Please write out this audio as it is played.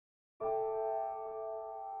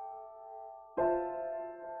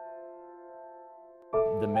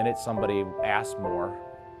the minute somebody asks more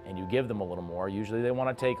and you give them a little more, usually they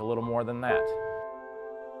want to take a little more than that.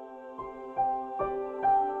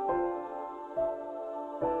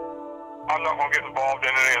 I'm not going to get involved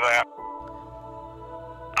in any of that.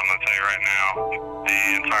 I'm going to tell you right now, the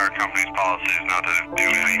entire company's policy is not to do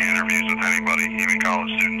any interviews with anybody, even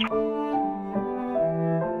college students.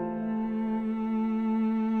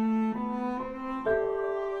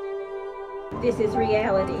 This is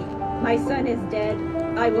reality. My son is dead.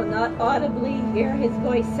 I will not audibly hear his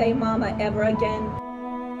voice say "Mama" ever again.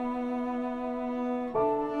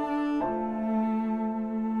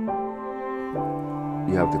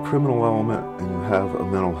 You have the criminal element and you have a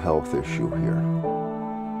mental health issue here.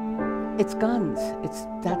 It's guns.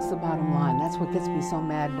 That's the bottom line. That's what gets me so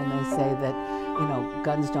mad when they say that, you know,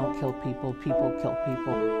 guns don't kill people, people kill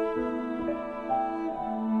people.